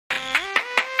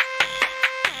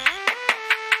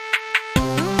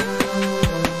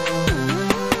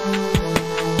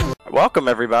welcome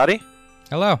everybody.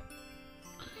 Hello.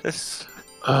 You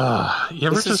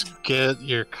ever just get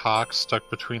your cock stuck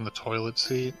between the toilet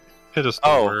seat? It is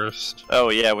the worst. Oh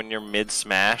yeah, when you're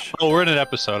mid-smash. Oh, we're in an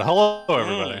episode. Hello,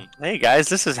 everybody. Hey guys,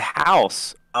 this is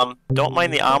House. Don't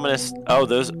mind the ominous... Oh,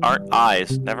 those aren't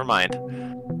eyes. Never mind.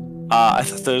 I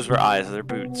thought those were eyes. They're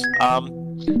boots.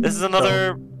 This is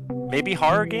another... maybe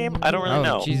horror game? I don't really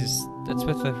know. Oh, Jesus. That's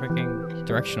with the freaking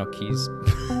directional keys.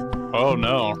 Oh,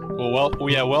 no. Well,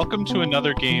 yeah, welcome to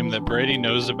another game that Brady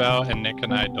knows about and Nick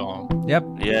and I don't. Yep.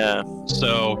 Yeah.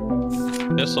 So,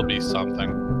 this'll be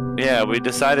something. Yeah, we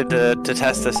decided to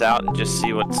test this out and just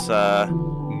see what's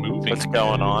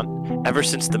going on. Ever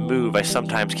since the move, I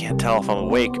sometimes can't tell if I'm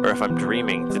awake or if I'm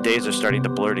dreaming. The days are starting to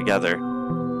blur together.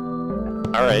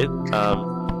 Alright,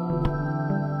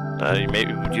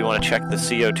 maybe, do you want to check the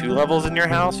CO2 levels in your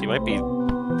house? You might be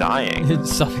dying.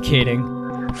 It's suffocating.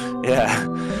 Yeah.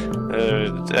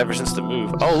 Ever since the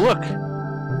move. Oh, look!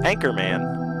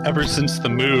 Anchorman. Ever since the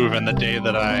move and the day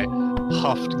that I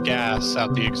huffed gas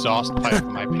out the exhaust pipe of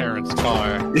my parents'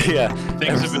 car. Yeah.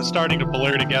 Things have been starting to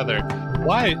blur together.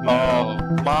 Why? No.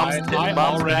 Mom's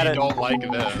already don't like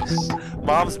this.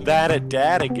 Mom's mad at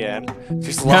Dad again.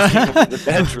 She's locked him in the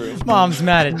bedroom. Mom's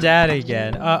mad at Dad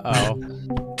again.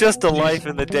 Uh-oh. Just a life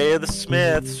in the day of the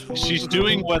Smiths. She's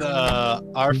doing what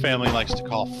our family likes to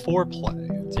call foreplay.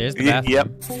 Here's the bathroom.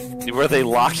 Yep. Where they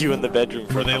lock you in the bedroom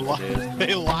for they lock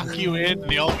you in, and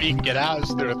the only way you can get out is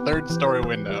through a third-story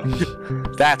window.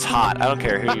 That's hot. I don't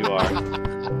care who you are.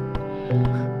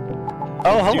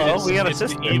 Oh, hello. Dude, we got a it's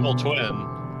sister. The evil twin.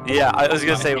 Yeah, I was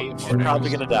gonna say she's probably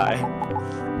gonna die.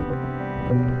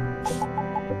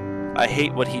 I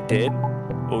hate what he did.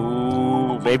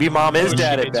 Ooh, maybe Mom is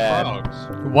Dad at bad.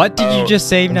 What did you just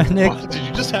say, Nick? What, did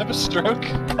you just have a stroke?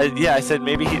 Yeah, I said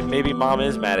maybe Mom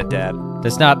is mad at Dad.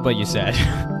 That's not what you said.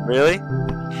 Really?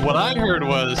 What I heard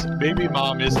was maybe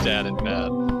Mom is Dad at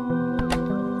bad.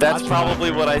 That's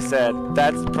probably what I said.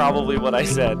 That's probably what I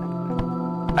said.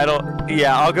 I don't.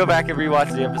 Yeah, I'll go back and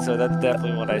rewatch the episode. That's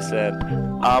definitely what I said.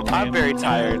 I'm very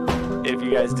tired. If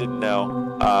you guys didn't know.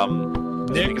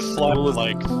 Nick slept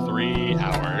like 3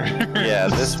 hours. Yeah,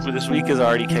 this week is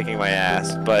already kicking my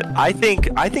ass. But I think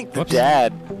the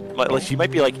dad, like she might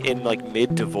be like in like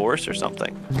mid-divorce or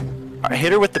something.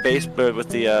 Hit her with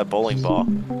the bowling ball.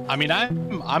 I mean,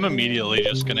 I'm immediately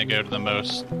just gonna go to the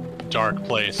most dark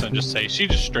place and just say she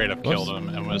just straight up killed him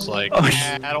and was like,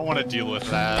 I don't want to deal with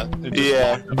that. And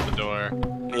just walked up the door.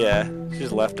 Yeah, she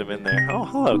just left him in there. Oh,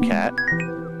 hello, cat.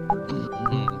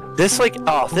 This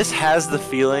this has the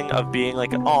feeling of being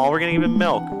like, oh, we're gonna give him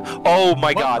milk. Oh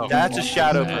my God, that's a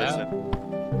shadow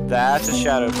person. That's a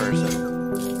shadow person.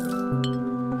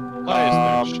 Why is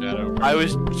there a shadow person? I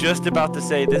was just about to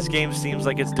say this game seems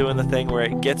like it's doing the thing where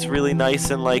it gets really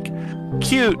nice and like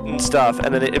cute and stuff,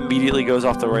 and then it immediately goes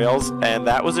off the rails. And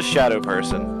that was a shadow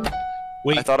person.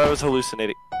 Wait, I thought I was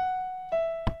hallucinating.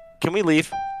 Can we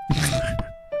leave?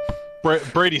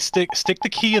 Brady, stick the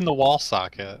key in the wall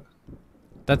socket.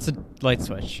 That's a light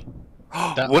switch.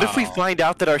 What if we find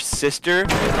out that our sister...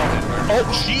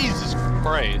 Oh, Jesus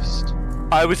Christ.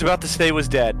 I was about to say was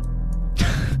dead.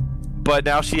 But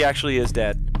now she actually is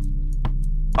dead.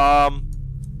 Uh-oh.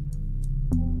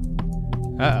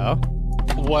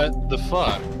 What the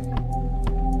fuck?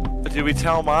 Did we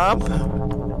tell Mom?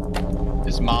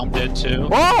 Is Mom dead too?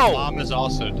 Whoa! Mom is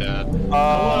also dead.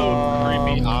 Hello,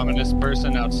 creepy, ominous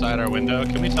person outside our window.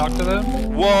 Can we talk to them?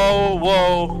 Whoa,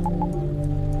 whoa.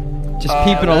 Just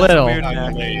peeping a little.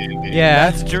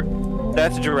 Yeah.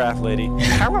 That's a giraffe lady.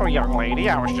 Hello, young lady.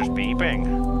 I was just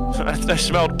peeping. I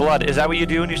smelled blood. Is that what you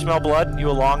do when you smell blood? You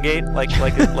elongate? Like,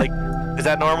 is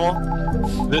that normal?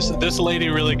 This lady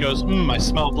really goes, I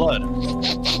smell blood.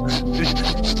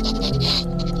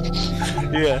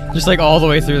 Yeah. Just like all the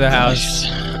way through the house.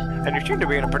 And you seem to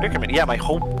be in a predicament. Yeah, my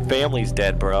whole family's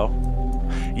dead, bro.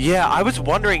 Yeah, I was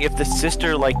wondering if the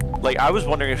sister, I was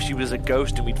wondering if she was a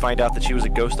ghost and we'd find out that she was a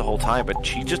ghost the whole time, but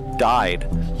she just died.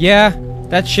 Yeah,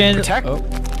 that Shin. Protect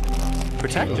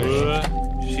her.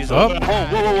 She's whoa.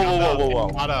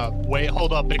 Got up. Wait,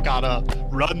 hold up. It got up.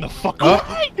 Run the fuck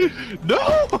away.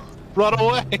 No! Run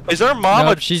away. Is our mom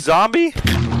a zombie?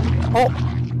 Oh.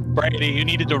 Brady, you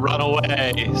needed to run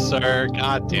away, sir.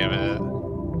 God damn it.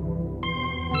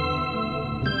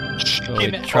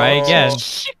 Try again.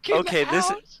 Okay,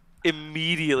 this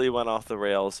immediately went off the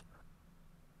rails.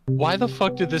 Why the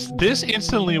fuck did this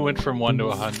instantly went from 1 to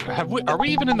 100? Are we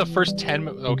even in the first 10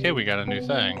 minutes? Okay, we got a new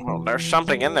thing. Well, there's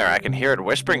something in there. I can hear it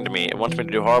whispering to me. It wants me to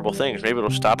do horrible things. Maybe it'll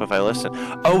stop if I listen.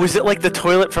 Oh, is it like the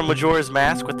toilet from Majora's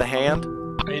Mask with the hand?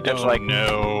 I don't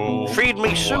know. Feed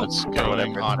me soup. What's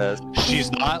going on?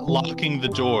 She's not locking the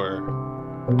door.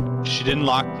 She didn't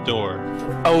lock the door.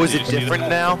 Oh, is it different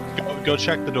now? Go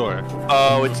check the door.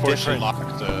 Oh, it's before different. She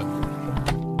locked it.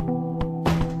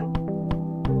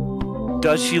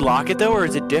 Does she lock it though, or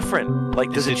is it different?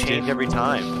 Like, does it change every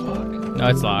time? No,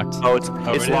 it's locked. Oh, it's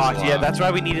locked. Yeah, that's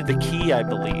why we needed the key, I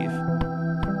believe.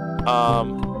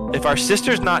 If our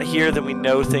sister's not here, then we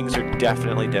know things are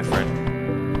definitely different.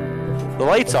 The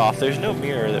light's off. There's no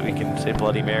mirror that we can say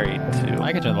Bloody Mary to.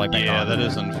 I can turn the light back on. Yeah, that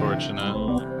is unfortunate.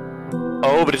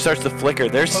 Oh, but it starts to flicker.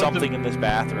 There's something in this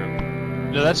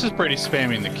bathroom. No, that's just Brady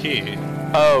spamming the key.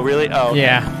 Oh, really? Oh. Okay.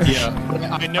 Yeah. Yeah.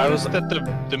 I noticed that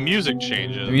the music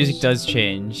changes. The music does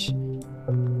change.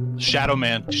 Shadow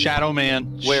Man. Shadow Man.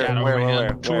 Where? Shadow Where?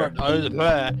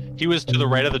 Man. He was to the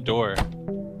right of the door.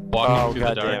 Walking through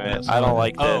the darkness. I don't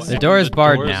like this. The door is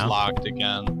barred now. now. Locked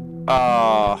again.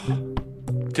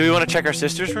 Do we want to check our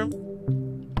sister's room?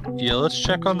 Yeah, let's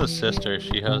check on the sister.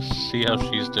 See how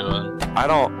she's doing. I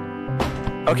don't.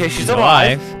 Okay, she's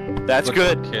alive. That's Looks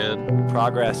good. like kid.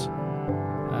 Progress.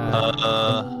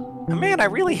 Man, I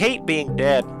really hate being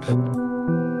dead.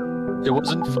 It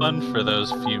wasn't fun for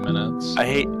those few minutes.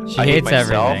 She She hates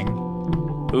myself. everything.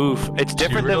 Oof. It's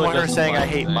different really than her doesn't saying I like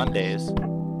hate things. Mondays.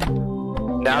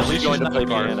 Yeah, Now at she's least going to not play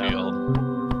piano. Garfield.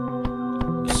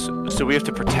 So we have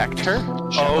to protect her?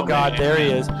 Shadow Oh god, Man. there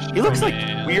he is. He looks like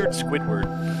Man. weird Squidward.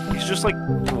 He's just like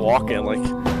walking like...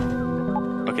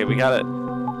 Okay, we gotta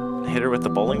hit her with the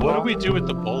bowling ball. What do we do with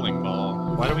the bowling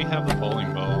ball? Why do we have the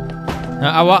bowling ball?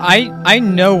 Well, I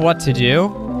know what to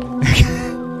do.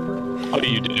 Oh,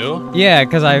 you do? Yeah,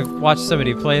 because I've watched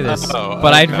somebody play this.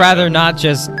 But I'd rather not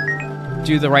just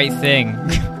do the right thing.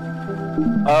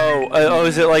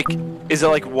 Is it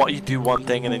like what you do one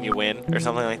thing and then you win or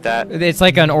something like that? It's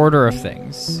like an order of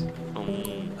things.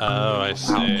 Oh, I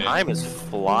see. Wow, time is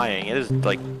flying. It is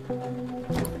like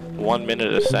 1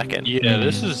 minute a second. Yeah,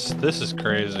 this is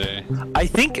crazy. I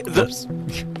think the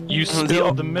You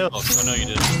spilled the milk. Oh no, you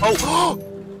didn't. oh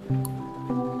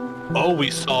Oh, we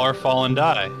saw her fall and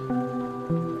die.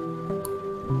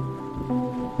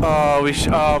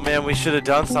 oh man, we should have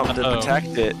done something to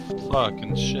protect it.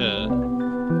 Fucking shit.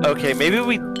 Okay,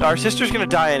 maybe our sister's gonna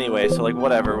die anyway, so like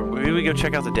whatever. Maybe we go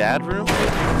check out the dad room.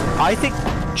 I think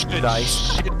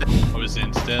nice. That was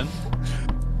instant.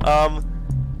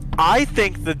 I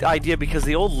think the idea, because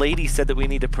the old lady said that we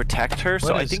need to protect her,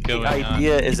 so I think the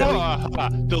idea is that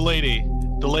the lady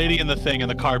in the thing in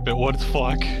the carpet. What the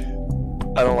fuck?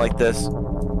 I don't like this.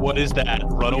 What is that?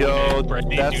 Run away! Yo,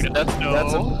 Brady,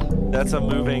 that's a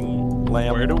moving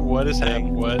lamp. What is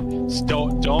happening? What?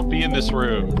 Don't be in this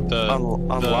room.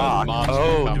 Unlock.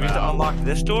 Oh, do we have to unlock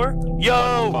this door?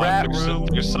 Yo, rat room.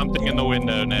 There's something in the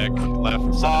window, Nick.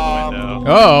 Left side of the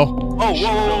window. Oh. Oh,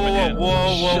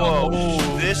 whoa.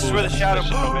 This is where the Shadow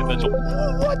Man. What the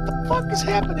fuck is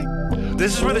happening?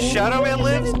 This is where the Shadow Man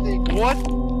lives? What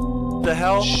the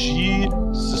hell?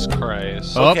 Jesus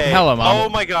Christ. Oh, Okay. hello, Mom. Oh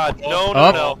my god.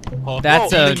 No.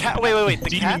 That's the cat. Wait.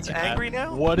 The cat's angry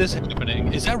now? What is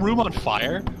happening? Is that room on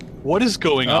fire? What is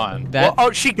going on?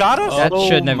 She got us? That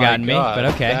shouldn't have gotten me, but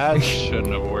okay. That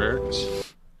shouldn't have worked.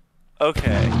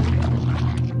 Okay.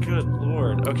 Good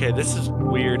lord. Okay, this is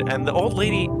weird. And the old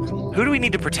lady, who do we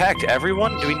need to protect?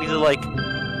 Everyone? Do we need to like...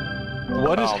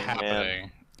 What is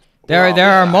happening?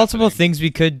 There are multiple things we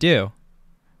could do.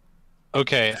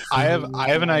 Okay, I have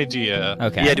an idea.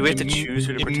 Okay. Yeah, do we have to choose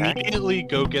who to protect? Immediately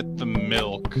go get the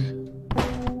milk.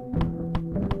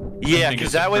 Yeah,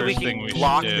 because that way we can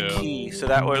lock the key, so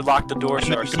that would lock the door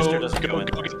so our sister doesn't go in.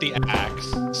 Go get the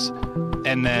axe,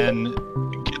 and then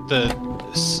get the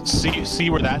see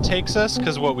where that takes us.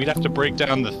 Because we'd have to break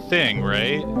down the thing,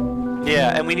 right?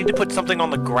 Yeah, and we need to put something on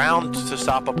the ground to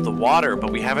sop up the water, but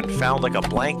we haven't found like a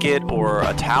blanket or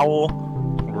a towel.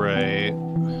 Right.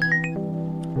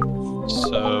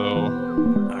 So,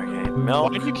 okay,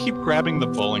 milk. Why do you keep grabbing the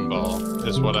bowling ball?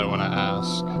 Is what I want to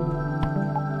ask.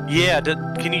 Yeah,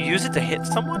 can you use it to hit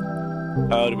someone?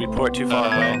 Oh, did we pour it too far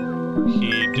away?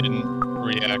 He didn't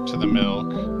react to the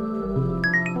milk.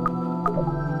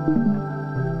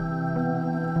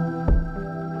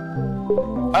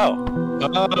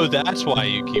 Oh, that's why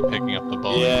you keep picking up the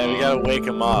ball. Yeah, we gotta wake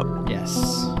him up.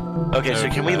 Yes. Okay, so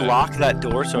can we lock that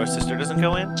door so our sister doesn't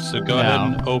go in? So go ahead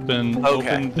and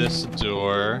open this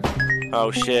door.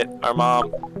 Oh shit, our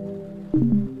mom.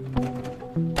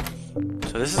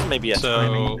 So this is maybe a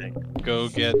timing thing. Go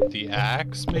get the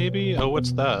axe, maybe? Oh,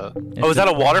 what's that? Is that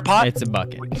a water pot? It's a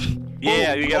bucket.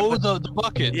 Yeah, you gotta the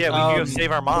bucket. Yeah, we can go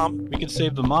save our mom. We can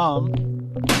save the mom.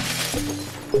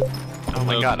 Oh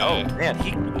my god, oh man,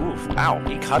 he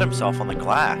cut himself on the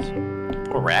glass.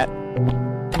 Poor rat.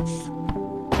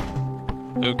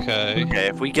 Okay. Okay,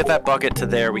 if we get that bucket to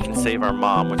there, we can save our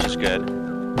mom, which is good.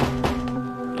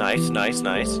 Nice, nice,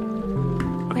 nice.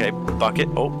 Okay, bucket.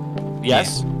 Oh,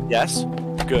 yes, yes.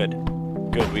 Good.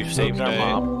 Good, we've saved our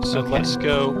mom. So let's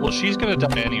go. Well, she's gonna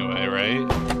die anyway, right?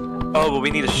 Oh, but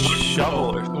we need a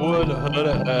shovel or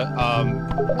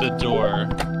the door.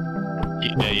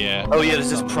 Yeah. Oh, yeah,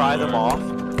 does this pry them off?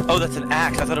 Oh, that's an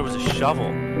axe. I thought it was a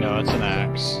shovel. No, it's an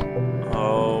axe.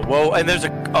 Oh, whoa, and there's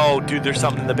a... Oh, dude, there's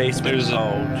something in the basement. There's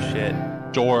oh, shit.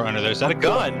 Door under there. Is that a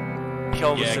gun?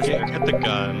 Kill the sister. Get the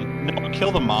gun. No,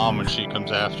 kill the mom when she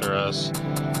comes after us.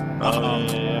 Oh,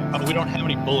 we don't have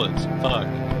any bullets. Fuck.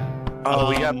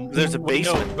 Oh, there's a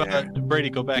basement there. Brady,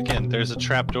 go back in. There's a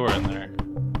trap door in there.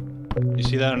 You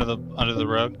see that under the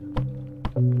rug?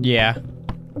 Yeah,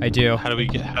 I do. How do we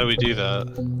do that?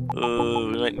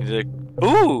 We might need to...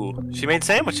 Ooh, she made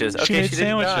sandwiches. Okay, she made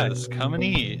sandwiches. Come and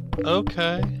eat.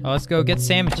 Okay. Well, let's go get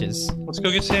sandwiches. Let's go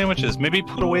get sandwiches. Maybe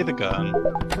put away the gun.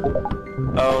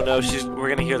 Oh no, we're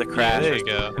gonna hear the crash. Yeah, there you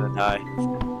go. She's gonna die.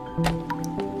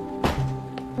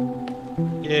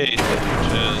 Yay,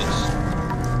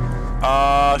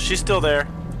 sandwiches. She's still there.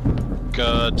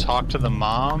 Go talk to the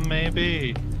mom,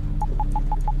 maybe.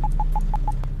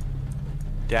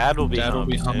 Dad will be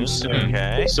home soon.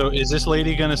 Okay. So is this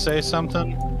lady gonna say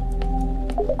something?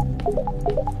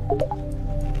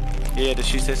 Yeah, does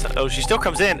she say something? Oh, she still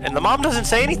comes in, and the mom doesn't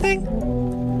say anything?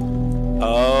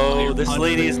 Oh, this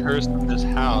lady is cursed in this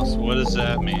house. What does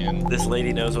that mean? This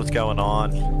lady knows what's going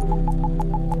on.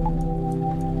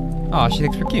 Oh, she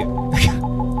thinks we're cute.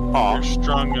 Aw. You're a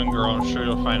strong young girl. I'm sure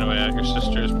you'll find a way out. Your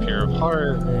sister is pure of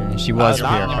heart. She was pure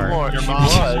of heart. Your mom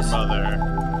was. Your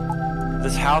mother.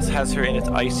 This house has her in its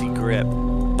icy grip,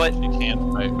 but she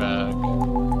can't fight back.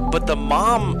 But the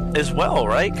mom as well,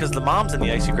 right? Because the mom's in the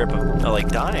icy grip of like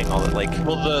dying. All that, like.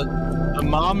 Well, the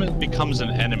mom becomes an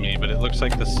enemy, but it looks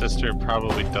like the sister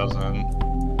probably doesn't.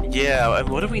 Yeah, and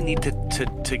what do we need to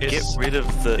get rid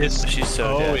of the? She's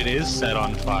so dead. It is set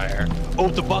on fire. Oh,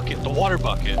 the bucket, the water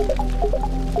bucket.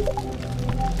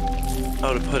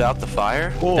 Oh, to put out the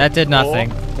fire? Oh, that did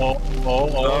nothing. Oh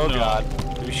no. God!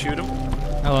 Did we shoot him?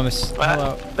 Hello, Miss.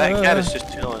 Hello. That cat is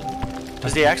just chilling.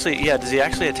 Does he actually? Yeah. Does he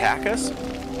actually attack us?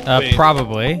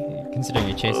 Probably, considering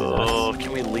he chases us. Oh,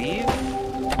 can we leave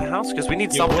the house? Because we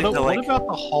need something to like... What about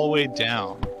the hallway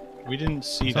down? We didn't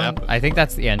see that before. I think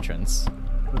that's the entrance.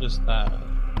 What is that?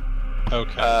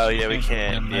 Okay. Oh, yeah, we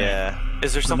can't. Yeah.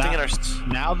 Is there something in our...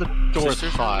 Now the door's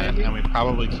fine, and we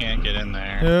probably can't get in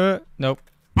there. Nope.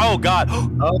 Oh, God.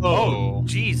 Oh.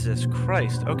 Jesus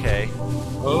Christ. Okay.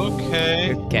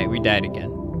 Okay, we died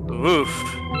again. Oof.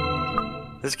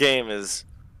 This game is...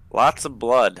 Lots of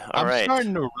blood. All right. I'm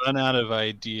starting to run out of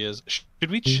ideas. Should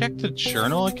we check the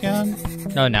journal again?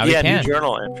 No, now we can. Yeah, new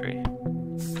journal entry.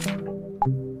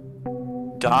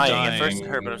 Dying. At first it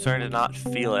hurt, but I'm starting to not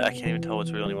feel it. I can't even tell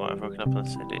what's real anymore. I've woken up on the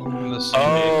same day.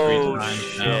 Oh,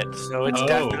 shit. Now. So it's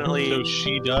definitely... So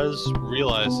she does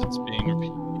realize it's being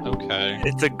repeated. Okay.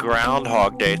 It's a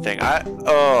Groundhog Day thing. I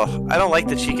don't like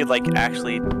that she could, like,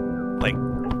 actually, like,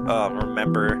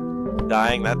 remember...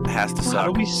 dying. That has to suck.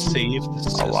 How do we save the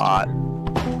sister? A lot.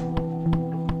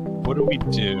 What do we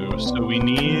do? So we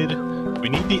need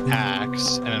the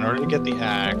axe, and in order to get the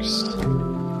axe,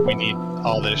 we need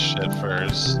all this shit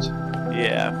first.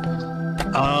 Yeah.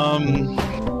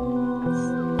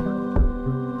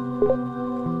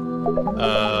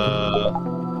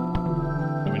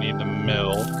 We need the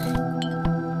milk.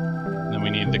 And then we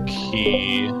need the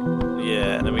key.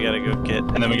 Yeah, and then we gotta go get...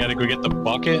 And then we gotta go get the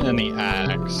bucket and the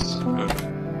axe.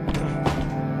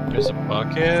 There's a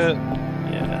bucket.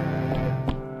 Yeah.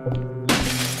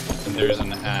 And there's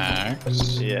an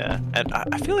axe. Yeah. And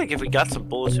I feel like if we got some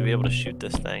bullets, we'd be able to shoot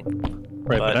this thing.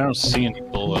 Right, but I don't see any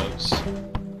bullets.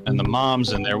 And the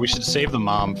mom's in there. We should save the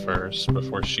mom first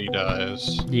before she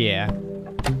dies. Yeah.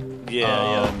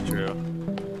 Yeah, that's true.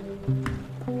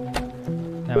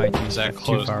 That might be Is that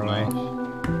too far away.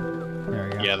 There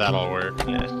we go. Yeah, that'll work.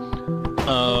 Yeah.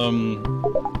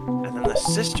 And then the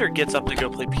sister gets up to go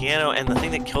play piano, and the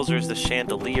thing that kills her is the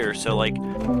chandelier. So like,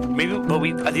 maybe,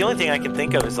 but the only thing I can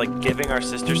think of is like giving our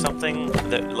sister something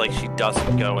that like she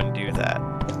doesn't go and do that.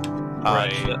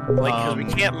 Right. Like, because we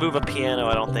can't move a piano,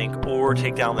 I don't think, or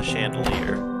take down the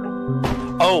chandelier.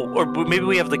 Oh, or maybe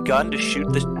we have the gun to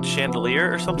shoot the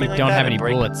chandelier or something like that. We don't have any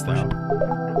bullets though.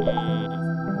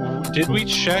 Did we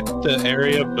check the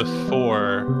area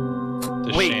before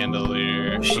the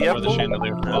chandelier? Before the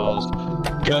chandelier falls?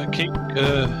 I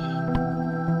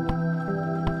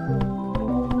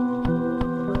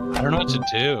don't know what to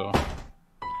do.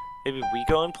 Maybe we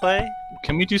go and play?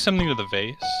 Can we do something to the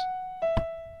vase?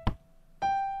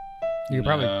 You could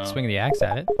probably swing the axe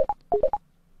at it.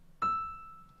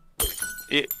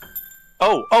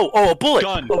 Oh, a bullet!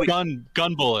 Gun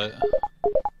bullet.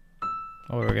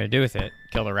 What are we gonna do with it?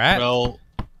 Kill the rat? Well,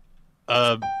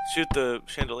 shoot the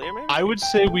chandelier, maybe? I would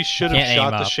say we should have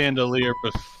shot the up. chandelier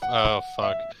oh,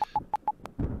 fuck.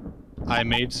 I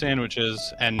made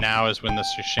sandwiches, and now is when the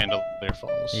chandelier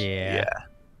falls. Yeah.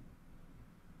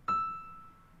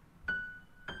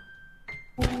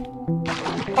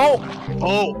 Oh!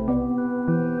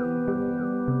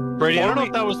 Brady, I don't know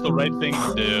if that was the right thing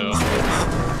to do.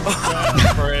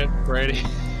 Brady.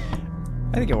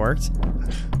 I think it worked.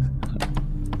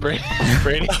 Brady.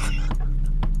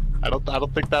 I don't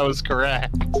think that was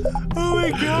correct. Oh my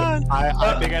god!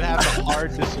 I think I'd have to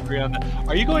hard disagree on that.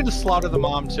 Are you going to slaughter the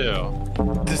mom too?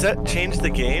 Does that change the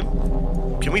game?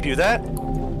 Can we do that?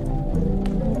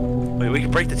 Wait, we can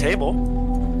break the table.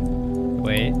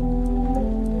 Wait.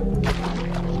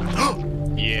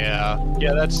 Yeah,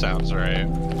 that sounds right.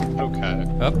 Okay.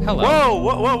 Oh, hello.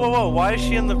 Whoa! Why is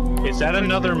she in the... Is that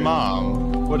another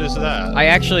mom? What is that? I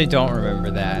actually don't remember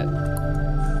that.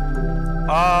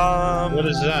 What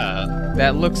is that?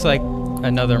 That looks like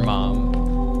another mom.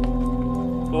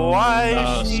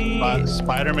 Why is she...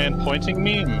 Spider-Man pointing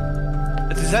meme.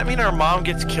 Does that mean our mom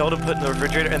gets killed and put in the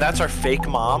refrigerator, and that's our fake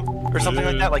mom? Or something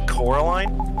like that, like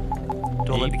Coraline?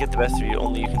 Don't let me get the best of you,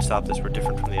 only you can stop this, we're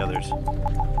different from the others.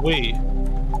 Wait,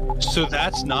 so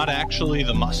that's not actually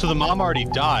the mom? So the mom already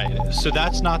died, so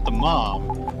that's not the mom,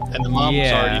 and the mom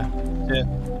was already dead.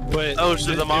 But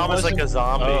so the mom is like a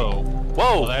zombie. Oh.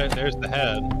 Whoa! Well, there's the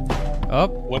head. Oh.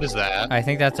 What is that? I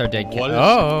think that's our dead kid. What is...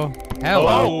 Oh,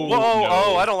 hello.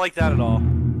 Whoa, I don't like that at all.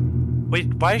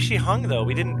 Wait, why is she hung though?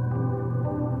 We didn't...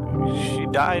 She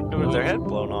died with her head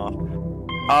blown off.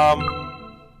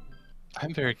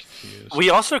 I'm very confused. We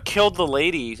also killed the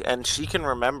lady, and she can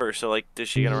remember, so like, is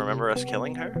she gonna remember us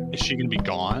killing her? Is she gonna be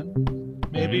gone?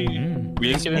 Maybe? We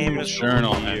didn't get into a is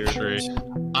journal weird. entry.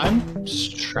 I'm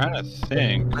just trying to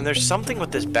think. And there's something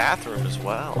with this bathroom as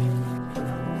well.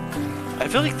 I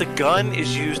feel like the gun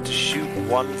is used to shoot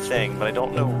one thing, but I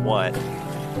don't know what.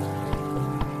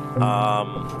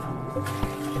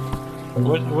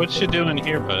 What you doing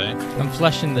here, buddy? I'm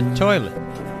flushing the toilet.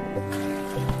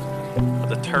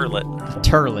 The turlet.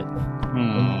 Turlet.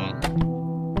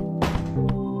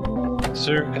 Is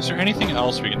there anything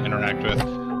else we can interact with?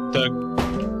 The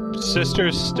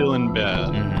sister's still in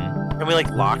bed. Can we like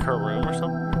lock her room or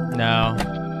something? No.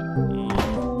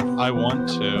 I want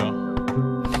to.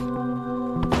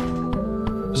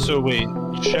 So wait,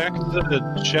 check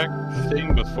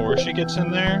thing before she gets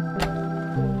in there?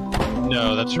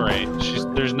 No, that's right.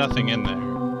 There's nothing in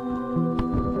there.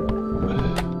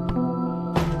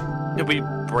 Did we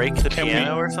break the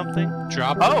piano or something?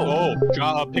 Drop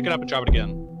it. Pick it up and drop it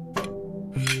again.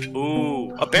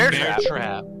 Ooh, a bear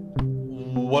trap.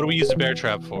 What do we use the bear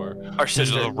trap for? Our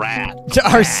sister. The rat.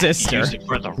 Our sister. Use it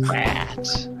for the rat.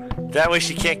 That way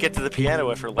she can't get to the piano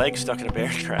with her legs stuck in a bear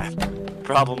trap.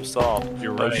 Problem solved.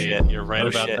 You're right. Oh, shit. You're right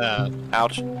about that.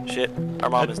 Ouch. Shit. Our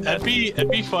mom is dead.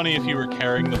 It'd be funny if you were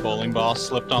carrying the bowling ball,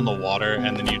 slipped on the water,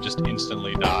 and then you just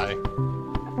instantly die.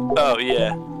 Oh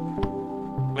yeah.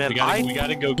 Man, we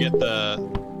gotta go get the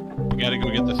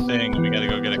thing, and we gotta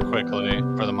go get it quickly,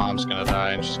 or the mom's gonna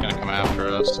die and she's gonna come after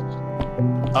us.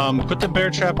 Put the bear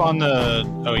trap on the...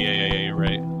 Oh, yeah, you're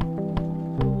right.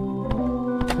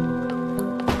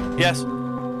 Yes.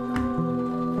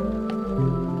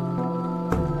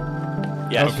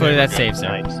 Yeah. Hopefully that saves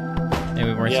her. Nice. And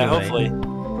we weren't Yeah, too late. hopefully.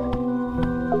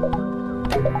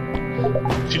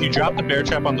 Should you drop the bear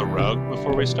trap on the rug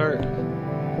before we start?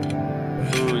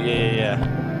 Ooh, yeah.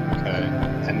 Okay.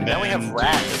 And Now we have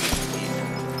rats.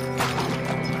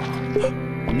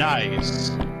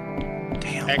 Nice.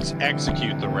 Damn.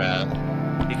 Execute the rat.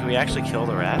 Hey, can we actually kill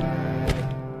the rat?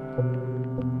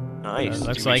 Nice.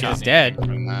 Looks like it's dead.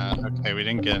 From that. Okay, we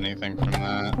didn't get anything from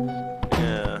that.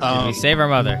 Yeah. Did we save our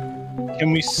mother?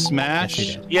 Can we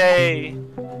smash? Yay!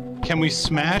 Can we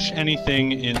smash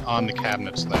anything on the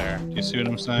cabinets there? Do you see what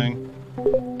I'm saying?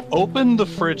 Open the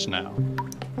fridge now.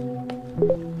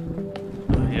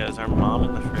 Yeah, is our mom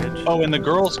in the fridge? Oh, and the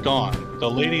girl's gone. The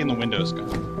lady in the window's gone.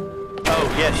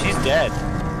 Oh, yeah, she's dead.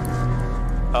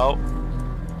 Oh.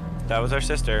 That was our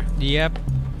sister. Yep.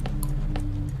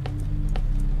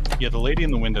 Yeah, the lady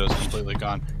in the window is completely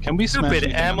gone. Can we smash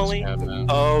Stupid Emily?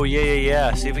 Oh,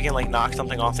 yeah. See if we can, like, knock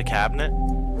something off the cabinet?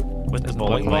 With the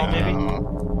bowling ball, maybe?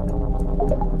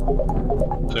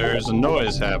 There's a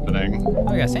noise happening.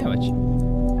 Oh, we got a sandwich.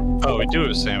 Oh, we do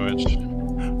have a sandwich.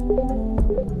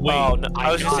 Wait, oh, no,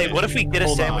 I was gonna say, what if we get a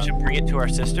sandwich and bring it to our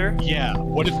sister? Yeah,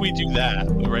 what if we do that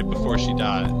right before she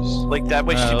dies? Like, that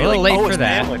way she'd be a like, little late oh, for it's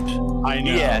that. sandwich. I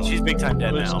know. Yeah, she's big time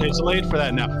dead now. It's late for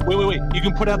that now. Wait. You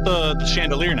can put out the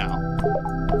chandelier now.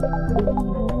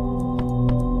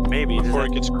 Maybe. Before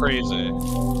it gets crazy.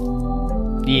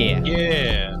 Yeah.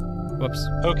 Yeah. Whoops.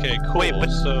 Okay, cool. Wait, but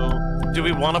so do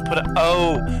we want to put a...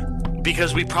 Oh,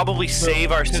 because we probably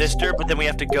save our sister, but then we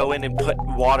have to go in and put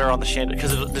water on the chandelier,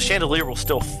 because the chandelier will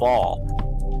still fall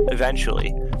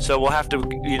eventually. So we'll have to,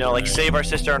 you know, like save our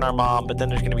sister and our mom, but then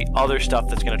there's going to be other stuff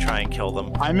that's going to try and kill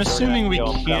them. I'm assuming we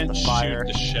can't shoot fire.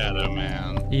 the Shadow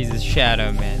Man. He's a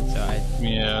shadow man, so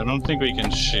Yeah, I don't think we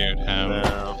can shoot him.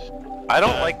 No. I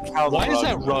don't like how the Why is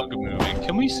that rug moving?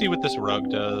 Can we see what this rug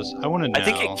does? I want to know. I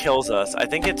think it kills us. I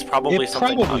think it's probably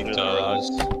something probably under does.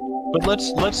 the rug. But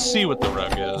let's see what the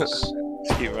rug is.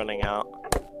 Let's keep running out.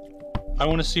 I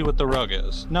want to see what the rug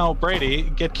is. No, Brady,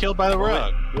 get killed by the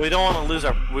rug. We don't want to lose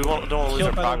our don't want to lose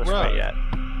our progress right yet.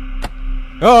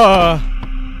 Oh.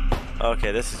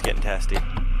 Okay, this is getting testy.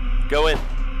 Go in.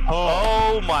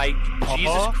 Oh my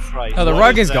Jesus Christ! Oh, the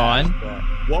rug is gone.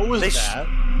 What was that?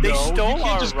 They stole you can't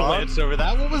our just rug. glance over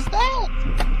that. What was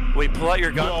that? Wait, pull out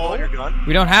your gun. Pull out your gun.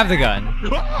 We don't have the gun.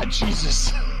 Ah,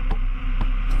 Jesus.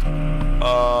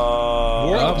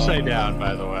 We're upside down,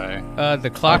 by the way. The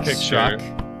clock picture struck.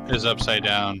 is upside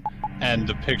down, and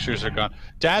the pictures are gone.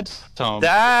 Dad's home.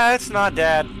 That's not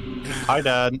Dad. Hi,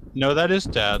 Dad. No, that is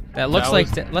Dad. That looks like.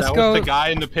 Let's that go. Was the guy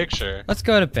in the picture. Let's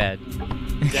go to bed.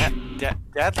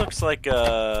 Dad looks like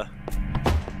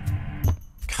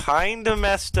kind of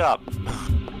messed up.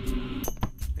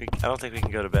 I don't think we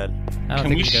can go to bed. I don't Can think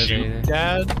we we can shoot go there.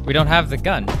 Dad? We don't have the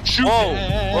gun. Shoot Whoa!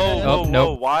 Dad. Whoa!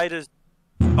 Nope. Why does?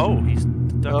 Oh, he's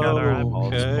stuck out our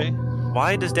eyeballs. Okay.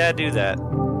 Why does Dad do that?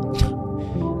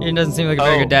 He doesn't seem like a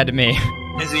very good dad to me.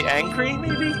 Is he angry?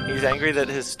 Maybe he's angry that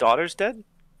his daughter's dead.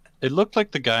 It looked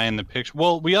like the guy in the picture.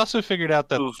 Well, we also figured out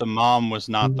that the mom was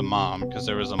not the mom because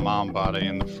there was a mom body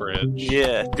in the fridge.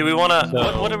 Yeah. Do we want to?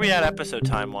 What are we at episode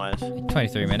time wise?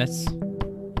 23 minutes.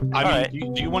 I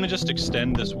mean, do you want to just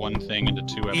extend this one thing into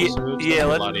 2 episodes? Yeah, That'd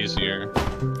be a lot easier.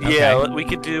 Yeah, Okay. we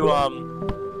could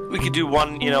do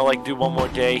one, you know, like do one more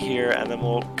day here, and then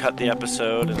we'll cut the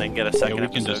episode and then get a second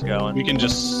episode going. We can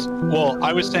just. Well,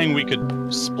 I was saying we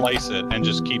could splice it and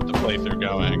just keep the playthrough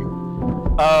going.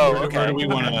 Oh, okay. Or do we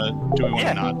want to? Do we want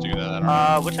to not do that?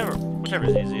 I don't know.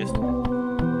 Whichever's easiest.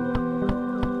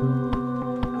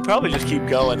 We'll probably just keep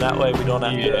going. That way we don't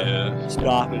have to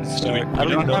stop and So we start.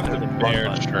 don't have the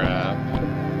bear trap.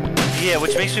 Yeah,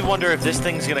 which makes me wonder if this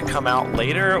thing's gonna come out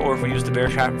later, or if we use the bear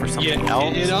trap for something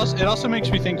else. It also makes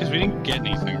me think because we didn't get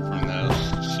anything from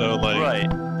this. So like. Right.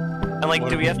 And like, What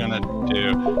do we have gonna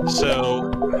do? So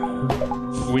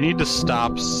we need to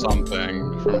stop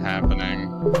something from happening.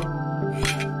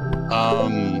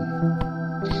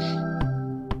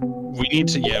 We need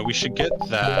to. Yeah, we should get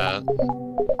that.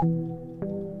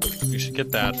 We should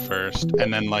get that first,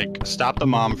 and then like stop the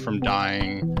mom from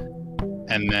dying,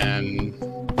 and then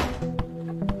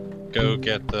go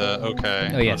get the. Okay.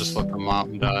 Oh, yes. I'll just let the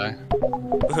mom die.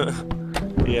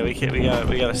 Yeah, we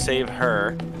gotta save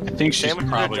her. I think she's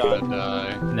Sandwiches are probably done. gonna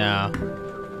die. No.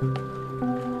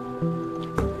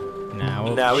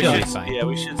 No. No, she'll be fine.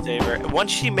 we should save her.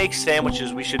 Once she makes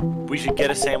sandwiches, we should get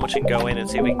a sandwich and go in and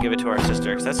see if we can give it to our sister.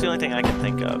 Because that's the only thing I can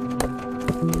think of.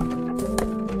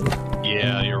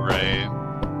 Yeah, you're right.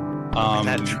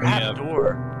 That trap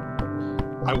door.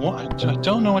 I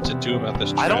don't know what to do about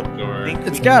this trap door.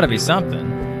 It's got to be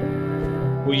something.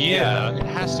 Well, yeah, it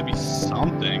has to be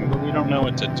something, but we don't know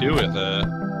what to do with it.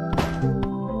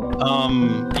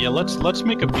 Yeah, let's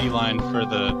make a beeline for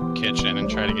the kitchen and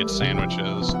try to get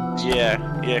sandwiches. Yeah,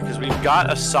 because we've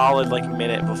got a solid like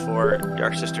minute before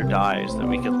our sister dies that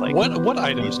we could like. What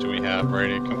items do we have,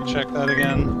 Brady? Can we check that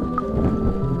again?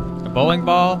 A bowling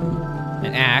ball,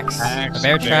 an axe, a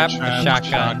bear trap, a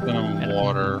shotgun, and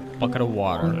water. A bucket of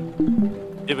water.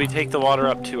 Did we take the water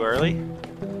up too early?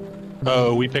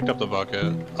 Oh, we picked up the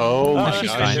bucket. Oh my she's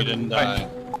gosh, fine. she didn't die.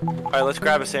 All right, let's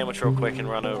grab a sandwich real quick and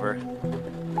run over.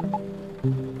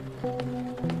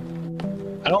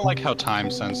 I don't like how time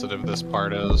sensitive this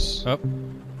part is. Oh.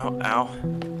 Oh, ow.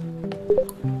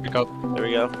 Pick up. There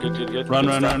we go. Good. Run.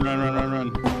 Good stuff.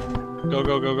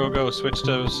 Go. Switch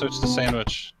to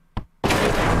sandwich.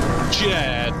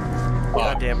 Jed.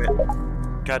 God damn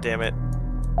it.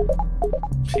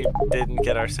 She didn't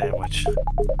get our sandwich.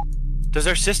 Does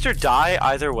our sister die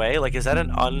either way? Like, is that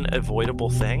an unavoidable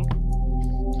thing?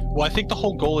 Well, I think the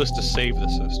whole goal is to save the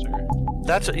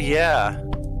sister. Yeah.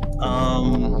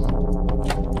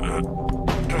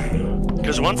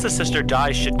 Because once the sister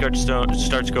dies, shit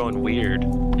starts going weird.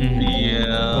 Mm-hmm.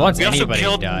 Yeah. Once We also anybody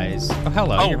killed- dies. Oh,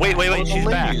 hello. Oh, you're wait, back. she's the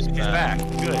back. lady is She's back. back.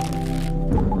 Good.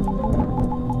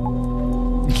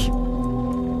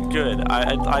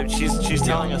 Good. She's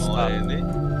telling us stuff.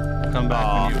 Come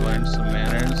back when you've learned some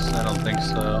manners. I don't think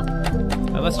so.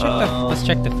 Let's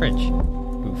check the fridge.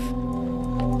 Oof.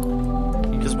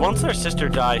 Because once our sister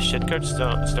dies, shit starts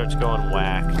going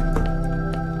whack.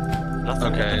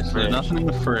 Nothing okay, so there's nothing in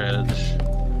the fridge.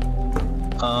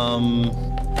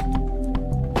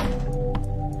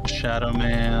 Shadow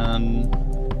Man.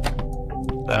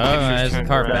 There's a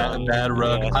carpet. Bad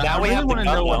rug. Yeah. I Now we really have want to the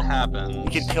gun, know what though. happens.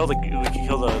 We can kill the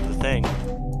thing.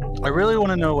 I really want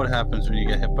to know what happens when you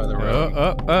get hit by the rug.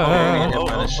 Or get hit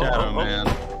by the Shadow Man.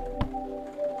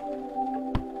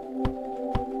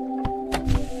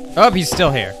 Oh, he's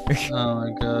still here. Oh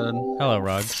my god. Hello,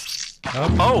 rug.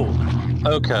 Oh.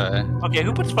 Okay. Okay,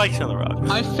 who put spikes on the rug?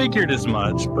 I figured as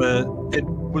much, but it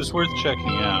was worth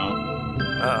checking out.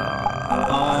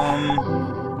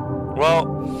 Well,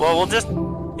 we'll just,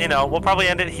 we'll probably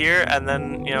end it here, and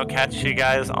then, catch you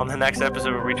guys on the next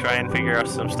episode where we try and figure out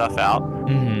some stuff out.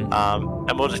 Mm-hmm.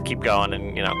 And we'll just keep going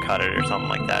and, cut it or something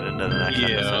like that into the next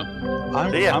episode.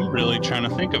 I'm really trying to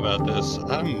think about this.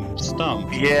 I'm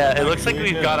stumped. Yeah, it looks like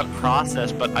we've got a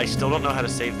process, but I still don't know how to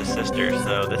save the sister,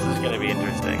 so this is going to be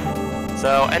interesting.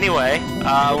 So, anyway,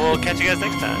 we'll catch you guys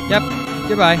next time. Yep.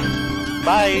 Goodbye.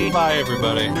 Bye. Bye,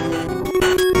 everybody.